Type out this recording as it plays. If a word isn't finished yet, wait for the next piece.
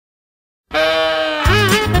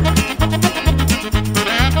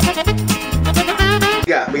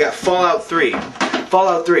got? We got Fallout 3.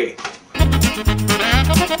 Fallout 3.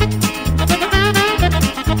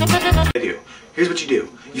 Here's what you do.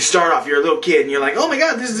 You start off, you're a little kid, and you're like, oh my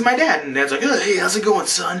god, this is my dad. And dad's like, oh, hey, how's it going,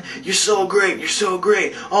 son? You're so great, you're so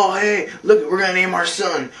great. Oh, hey, look, we're gonna name our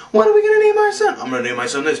son. What are we gonna name our son? I'm gonna name my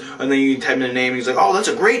son this. And then you type in the name, and he's like, oh, that's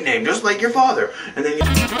a great name, just like your father. And then you...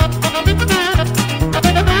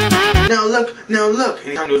 Now look. And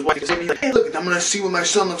he comes to his wife and he's like, hey, look, I'm gonna see what my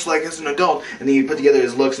son looks like as an adult. And then you put together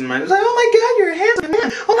his looks and mind. He's like, oh my god, you're a handsome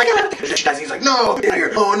man. Oh my god. And she dies, and he's like, no, get out of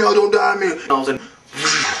here. Oh no, don't die on me. And all of a sudden,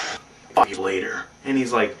 5 years later, and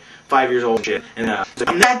he's like 5 years old and shit, and so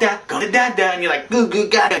I'm dada, gonna dada, and you're like, goo goo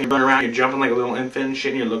gaga, and you run around, you're jumping like a little infant and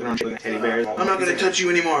shit, and you're looking around like teddy bears. I'm not gonna touch you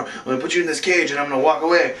anymore. I'm gonna put you in this cage, and I'm gonna walk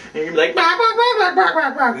away, and you're gonna be like, bark, bark, bark, bark,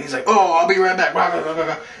 bark, bark. And he's like, oh, I'll be right back, bark, bark, bark,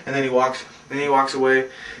 bark. And then he walks away,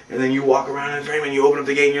 and then you walk around in frame, and you open up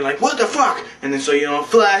the gate, and you're like, what the fuck? And then so you know,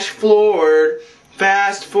 flash forward,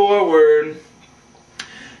 fast forward.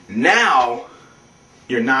 Now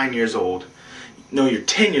you're 9 years old. No, you're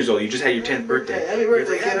 10 years old. You just had your 10th birthday. Happy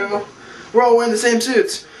birthday, kiddo. We're all wearing the same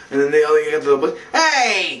suits. And then they all get the little,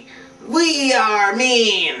 hey, we are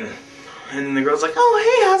mean. And then the girl's like, oh,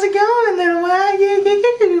 hey, how's it going, little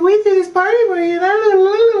one? We threw this party for you.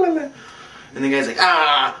 And the guy's like,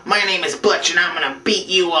 my name is Butch, and I'm gonna beat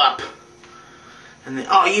you up. And then,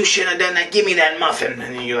 oh, you shouldn't have done that. Give me that muffin. And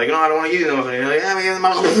then you're like, no, I don't want to give you the muffin. And you're like, oh,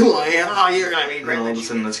 you're going to be great. And all of a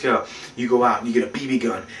sudden, let's go. You go out, and you get a BB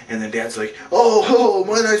gun. And then dad's like, oh,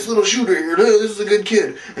 my nice little shooter here. This is a good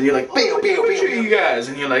kid. And you're like, you guys.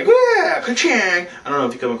 And you're like, yeah, ka-chang. I don't know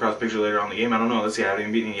if you come across a picture later on in the game. I don't know. Let's see. I haven't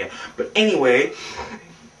even beaten you yet. But anyway,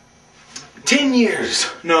 10 years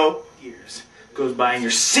goes by, and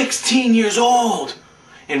you're 16 years old.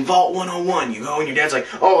 In Vault 101, you go and your dad's like,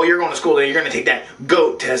 oh, you're going to school today, you're going to take that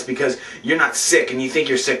GOAT test because you're not sick and you think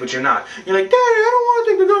you're sick, but you're not. You're like, Daddy, I don't want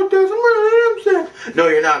to take the GOAT test, I'm sick. No,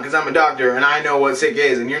 you're not, because I'm a doctor and I know what sick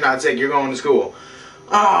is, and you're not sick, you're going to school.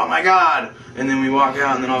 Oh my god. And then we walk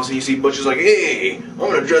out, and then all of a sudden you see Butch is like, hey, I'm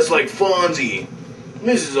going to dress like Fonzie.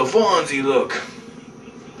 This is a Fonzie look.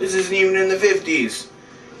 This isn't even in the 50s.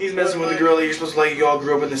 He's messing with the girl that you're supposed to like. You all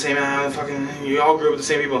grew up with the same you all grew up with the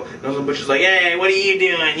same people. And the Butch is like, hey, what are you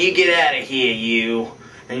doing? You get out of here, you.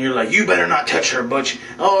 And you're like, you better not touch her, Butch.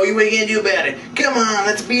 Oh, what are you gonna do about it? Come on,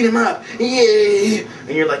 let's beat him up. Yeah.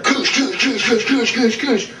 And you're like, kush.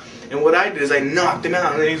 And what I did is I knocked him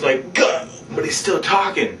out, and then he's like, gah! But he's still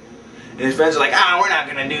talking. And his friends are like, we're not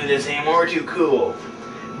gonna do this anymore. We're too cool.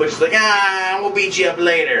 Butch is like, we'll beat you up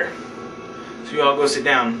later. So you all go sit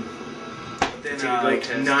down. Then, like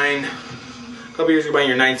a couple years ago,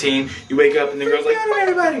 you're 19, you wake up and the girl's like, fuck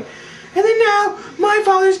everybody. And then now, my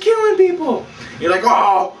father's killing people. You're like,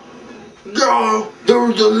 oh,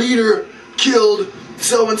 the leader killed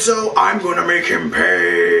so-and-so, I'm gonna make him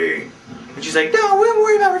pay. And she's like, no, we'll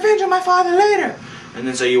worry about revenge on my father later. And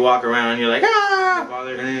then so you walk around and you're like,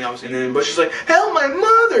 father. And then Bush is like, help my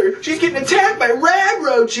mother, she's getting attacked by rag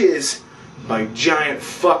roaches. By giant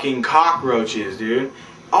fucking cockroaches, dude.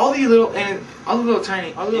 All the little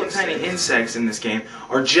tiny insects in this game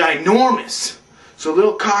are ginormous. So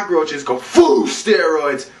little cockroaches go full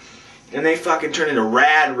steroids, and they fucking turn into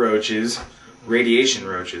radiation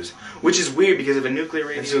roaches, which is weird because of a nuclear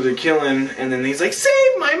radiation. And so they're killing, and then he's like,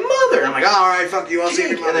 save my mother. And I'm like, all right, fuck you, I'll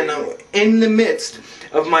save your mother. And then in the midst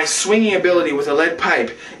of my swinging ability with a lead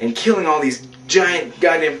pipe and killing all these giant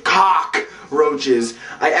goddamn cockroaches,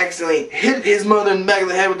 I accidentally hit his mother in the back of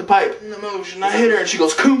the head with the pipe. In the motion, I hit her and she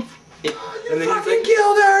goes, "Koof." And then he's like,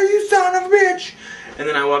 killed her, you son of a bitch. And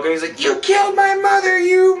then I walk in, he's like, you killed my mother,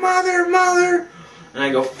 you mother. And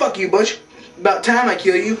I go, fuck you, Butch. About time I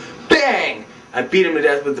kill you. Bang! I beat him to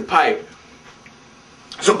death with the pipe.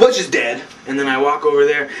 So Butch is dead, and then I walk over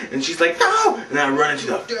there, and she's like, no! And then I run into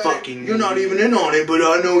the fucking... You're not even in on it, but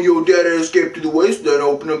I know your dad escaped to the wasteland and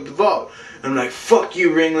opened up the vault. And I'm like, fuck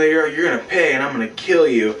you, ringleader, you're gonna pay, and I'm gonna kill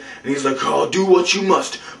you. And he's like, oh, do what you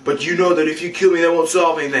must, but you know that if you kill me, that won't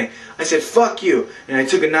solve anything. I said, fuck you. And I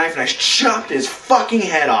took a knife, and I chopped his fucking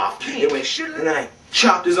head off. It went, and then I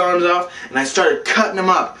chopped his arms off, and I started cutting him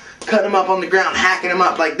up on the ground, hacking him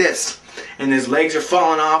up like this. And his legs are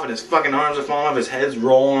falling off, and his fucking arms are falling off, his head's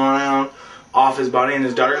rolling around off his body, and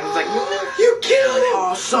his daughter was like, you killed him!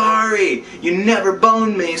 Oh, sorry! You never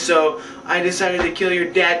boned me, so I decided to kill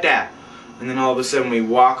your dad. And then all of a sudden we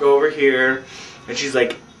walk over here, and she's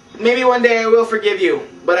like, maybe one day I will forgive you,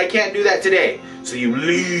 but I can't do that today. So you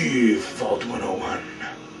leave Vault 101.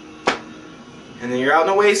 And then you're out in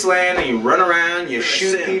the wasteland, and you run around, you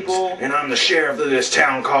shoot people. And I'm the sheriff of this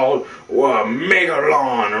town called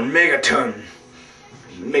Megalon, or Megaton.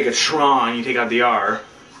 Megatron, you take out the R.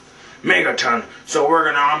 Megaton, so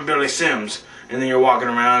I'm Billy Sims. And then you're walking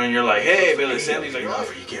around and you're like, hey, Billy Sims. He's like,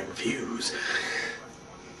 offer you can't refuse.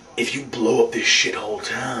 If you blow up this shithole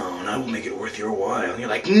town, I will make it worth your while. And you're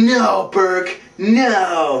like, no, Burke,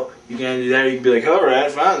 no. You can't do that. You can be like,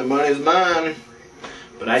 alright, fine, the money's mine.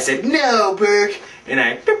 But I said, no, Burke. And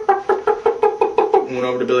I went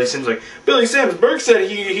over to Billy Sims like, Billy Sims, Burke said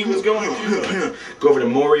he was going to go over to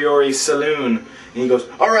Moriori's saloon. And he goes,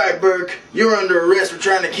 alright, Burke, you're under arrest for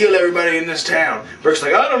trying to kill everybody in this town. Burke's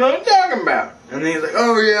like, I don't know what you're talking about. And then he's like,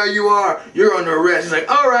 oh yeah, you are. You're under arrest. He's like,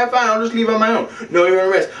 alright, fine, I'll just leave on my own. No, you're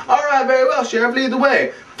under arrest. Alright, very well, Sheriff, lead the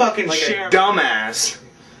way. Fucking like sheriff. Dumbass.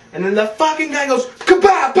 And then the fucking guy goes,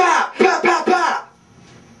 ka-pow, pow, pow, pow, pow.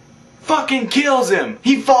 Fucking kills him.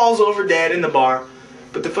 He falls over dead in the bar.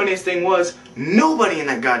 But the funniest thing was, nobody in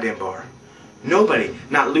that goddamn bar. Nobody.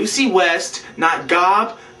 Not Lucy West, not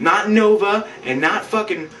Gob, not Nova, and not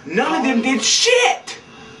fucking... None of them did shit!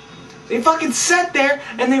 They fucking sat there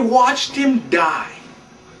and they watched him die.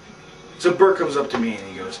 So Burke comes up to me and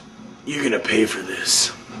he goes, you're gonna pay for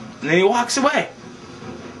this. And then he walks away.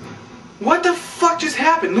 What the fuck just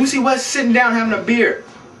happened? Lucy West sitting down having a beer.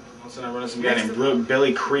 All of a sudden I run into some guy named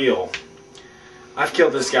Billy Creel. I've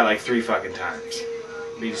killed this guy like 3 fucking times.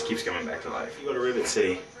 But he just keeps coming back to life. You go to Rivet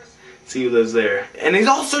City. See who lives there. And he's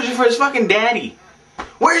all searching for his fucking daddy.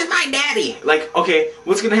 Where's my daddy? Like, okay,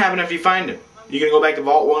 what's gonna happen if you find him? You gonna go back to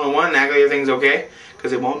Vault 101 and act like everything's okay?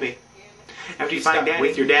 Because it won't be. After you find daddy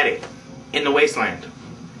with your daddy in the wasteland.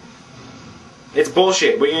 It's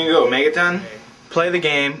bullshit. Where you gonna go, Megaton? Play the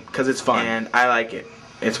game because it's fun. And I like it.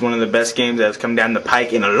 It's one of the best games that's come down the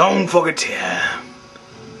pike in a long fucking time.